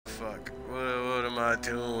I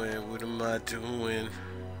doing? What am I doing?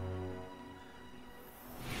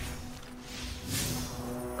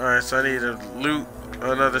 Alright, so I need to loot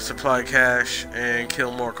another supply cache and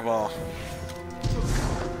kill more Ghaul.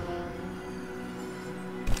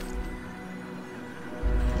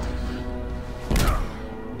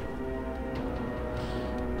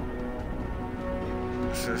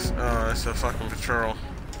 Oh, it's a fucking patrol.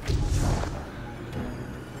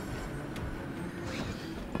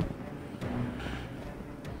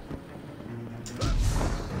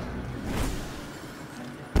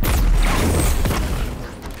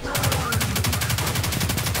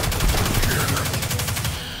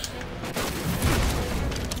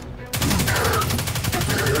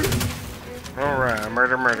 Alright,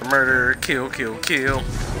 murder, murder, murder, kill, kill, kill.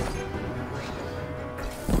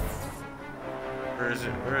 Where is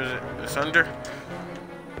it? Where is it? It's under?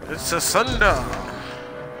 It's asunder!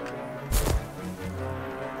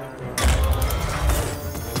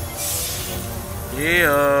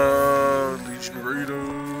 Yeah! Legion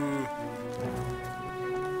Raider!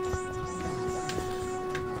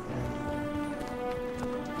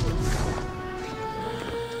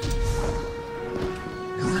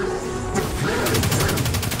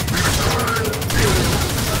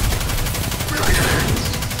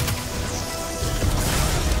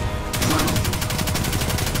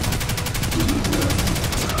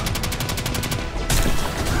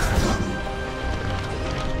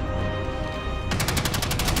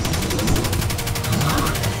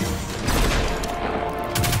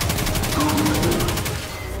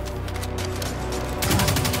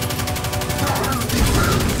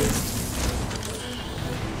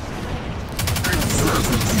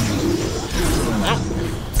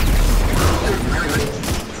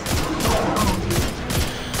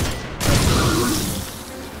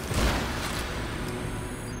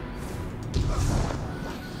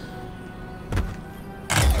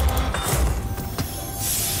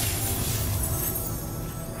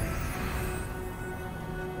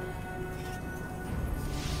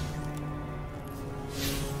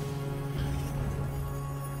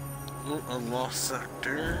 A lost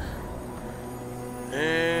sector,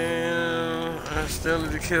 and I still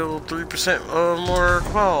need to kill 3% of more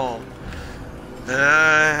Ghaul.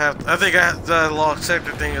 And I think I have the lost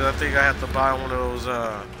sector thing is I think I have to buy one of those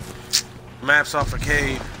maps off a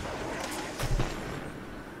cave.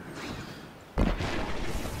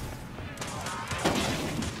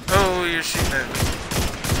 Oh, you're shooting at me.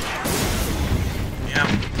 Yeah,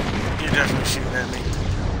 you're definitely shooting at me.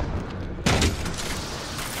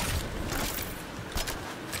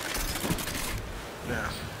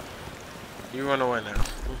 You run away now.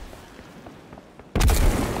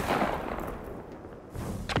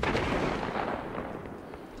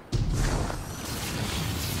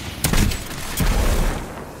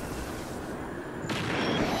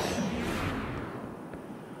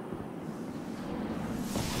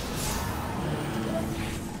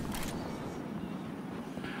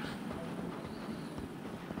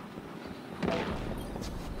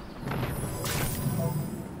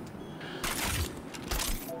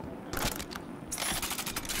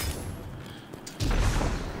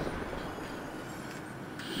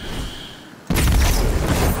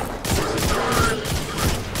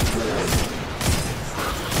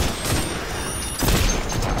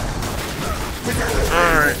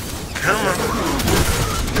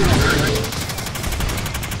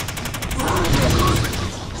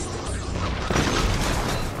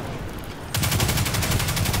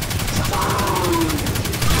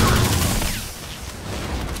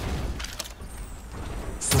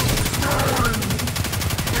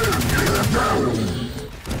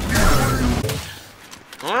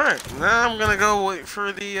 Alright, now I'm gonna go wait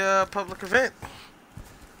for the public event.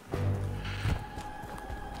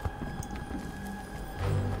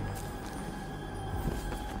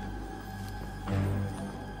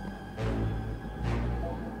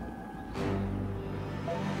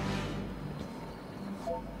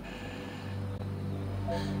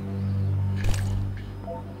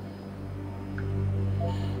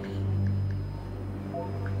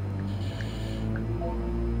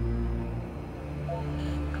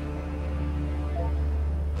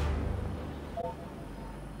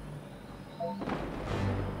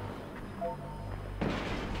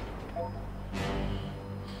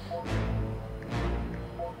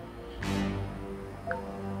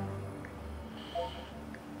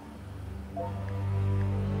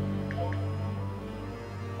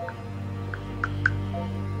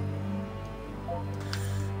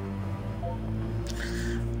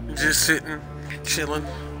 Just sitting, chilling.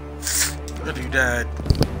 That dude died.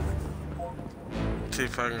 See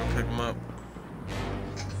if I can go pick him up.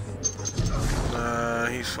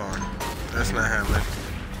 far. That's not happening.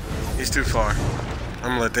 He's too far. I'm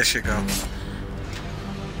gonna let that shit go.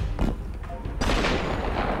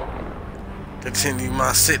 Continue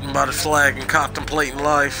my sitting by the flag and contemplating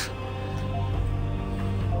life.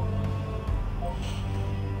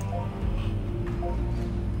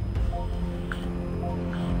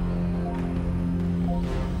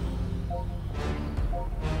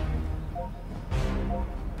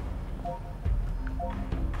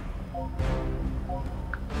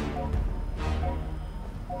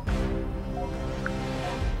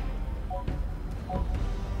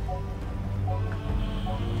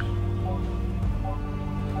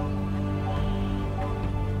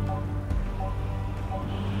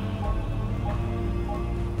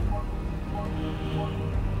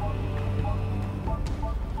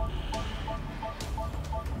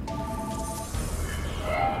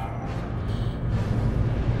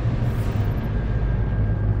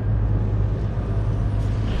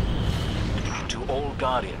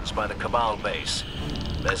 Guardians by the Cabal base.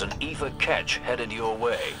 There's an ether catch headed your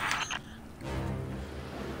way.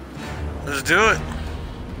 Let's do it.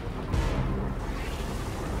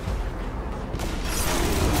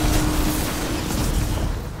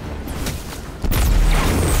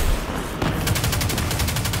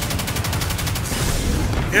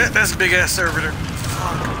 Yeah, that's a big ass servitor.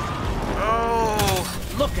 Fuck.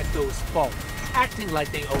 Oh. Look at those folk, acting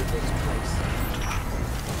like they own this place.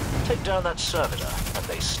 Take down that servitor, and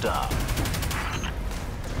they starve.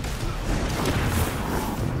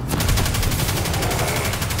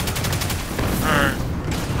 Alright.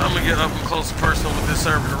 I'm gonna get up and close and personal with this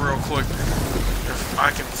servitor real quick. If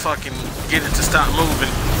I can fucking get it to stop moving.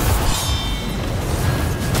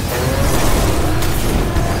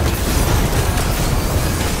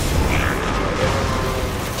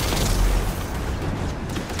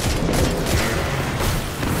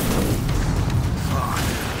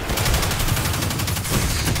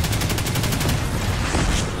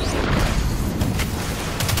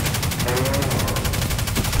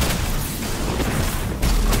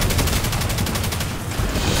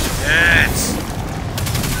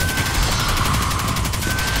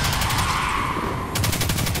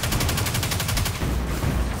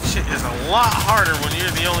 A lot harder when you're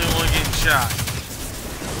the only one getting shot.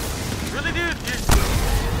 Really, dude?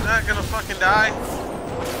 You're not gonna fucking die?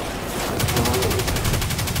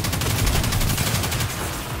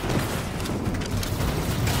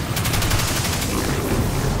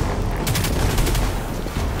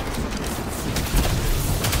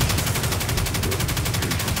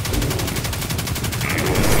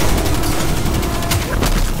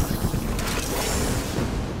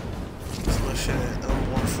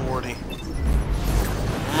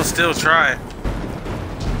 Still try it.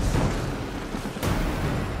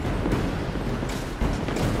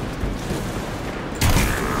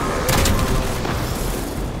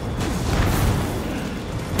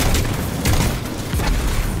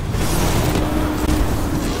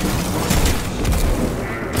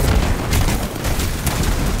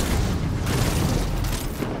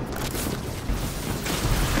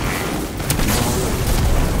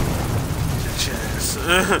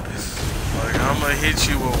 Like, I'm gonna hit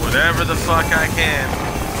you with whatever the fuck I can.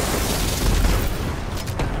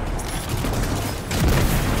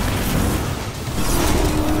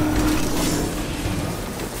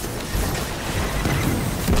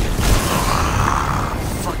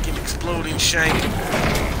 Fucking exploding shank.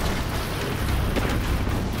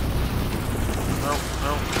 Nope,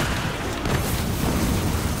 nope.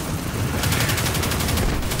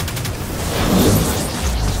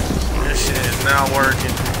 This shit is not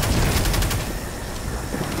working.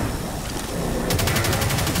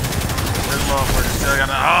 Still got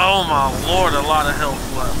oh my lord, a lot of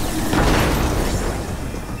health left.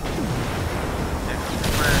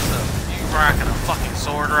 You rocking a fucking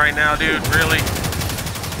sword right now, dude? Really?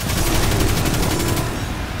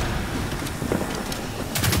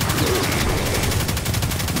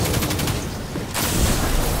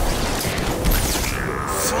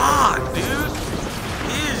 Fuck, dude.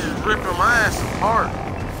 He's just ripping my ass apart.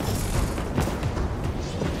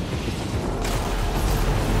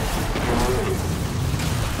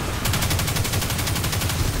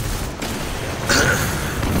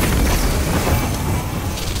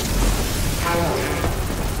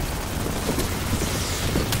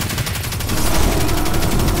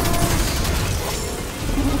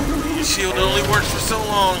 Shield only works for so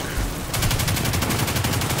long.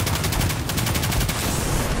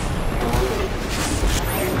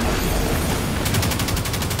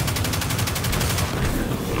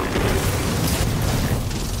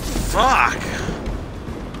 Fuck!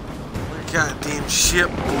 My goddamn ship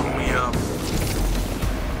blew me up.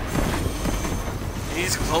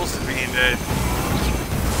 He's close to being dead.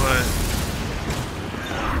 But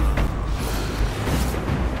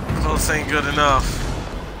close ain't good enough.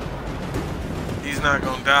 He's not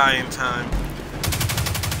gonna die in time.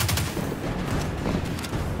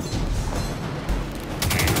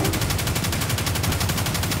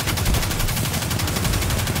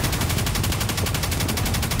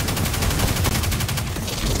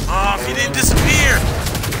 Oh, if he didn't disappear!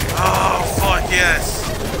 Oh, fuck yes.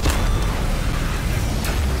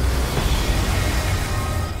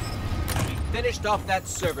 We finished off that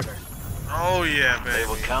servitor. Oh yeah, They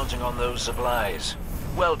were baby. counting on those supplies.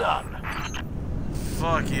 Well done.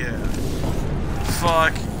 Fuck yeah.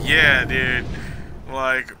 Fuck yeah, dude.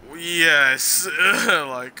 Like, yes.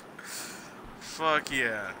 Like, fuck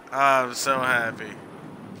yeah. I'm so happy.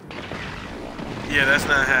 Yeah, that's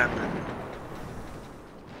not happening.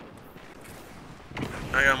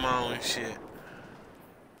 I got my own shit.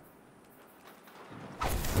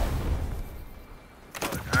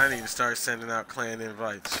 Look, I need to start sending out clan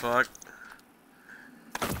invites. Fuck.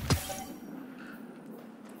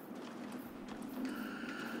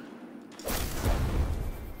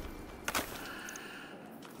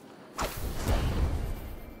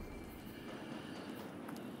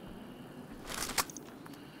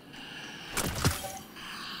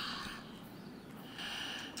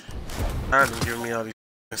 Alright, them giving me all these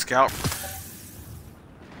scout.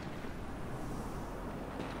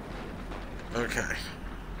 Okay.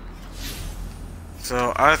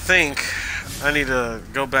 So I think I need to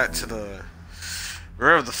go back to the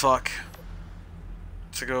wherever the fuck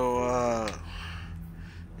to go.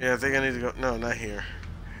 Yeah, I think I need to go. No, not here.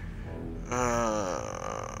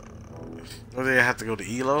 I think I have to go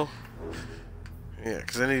to Elo. Yeah,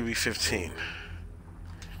 because I need to be 15.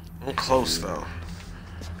 I'm close though.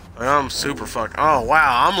 Like, I'm super fucked. Oh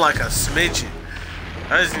wow, I'm like a smidget.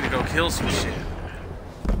 I just need to go kill some shit.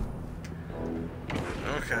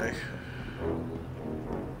 Okay.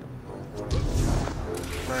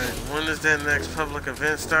 Like, when does that next public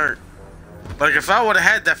event start? Like, if I would have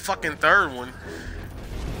had that fucking third one,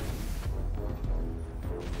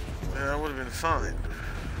 then I would have been fine.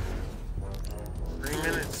 3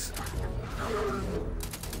 minutes.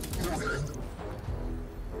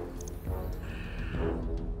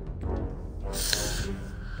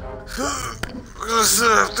 I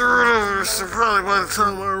said after run over, so probably by the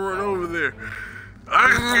time I run over there, I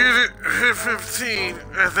can get it, hit 15,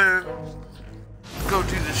 and then go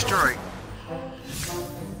do the strike.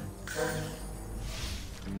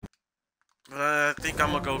 But I think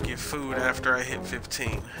I'm gonna go get food after I hit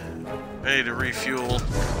 15. I need to refuel.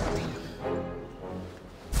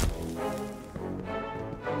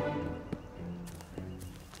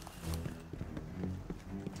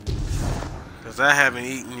 Because I haven't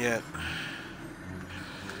eaten yet.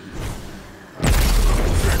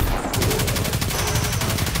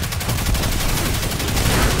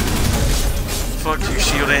 Fuck you,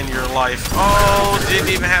 shield and your life. Oh, didn't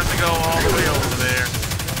even have to go all the way over there.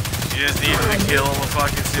 You just needed to kill a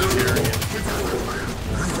fucking Centurion.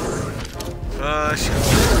 Nice.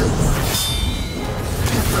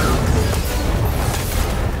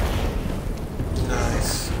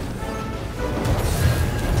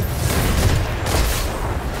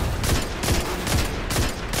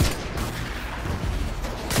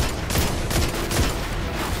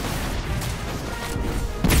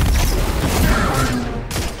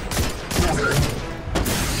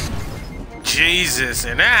 Jesus,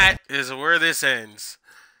 and that is where this ends.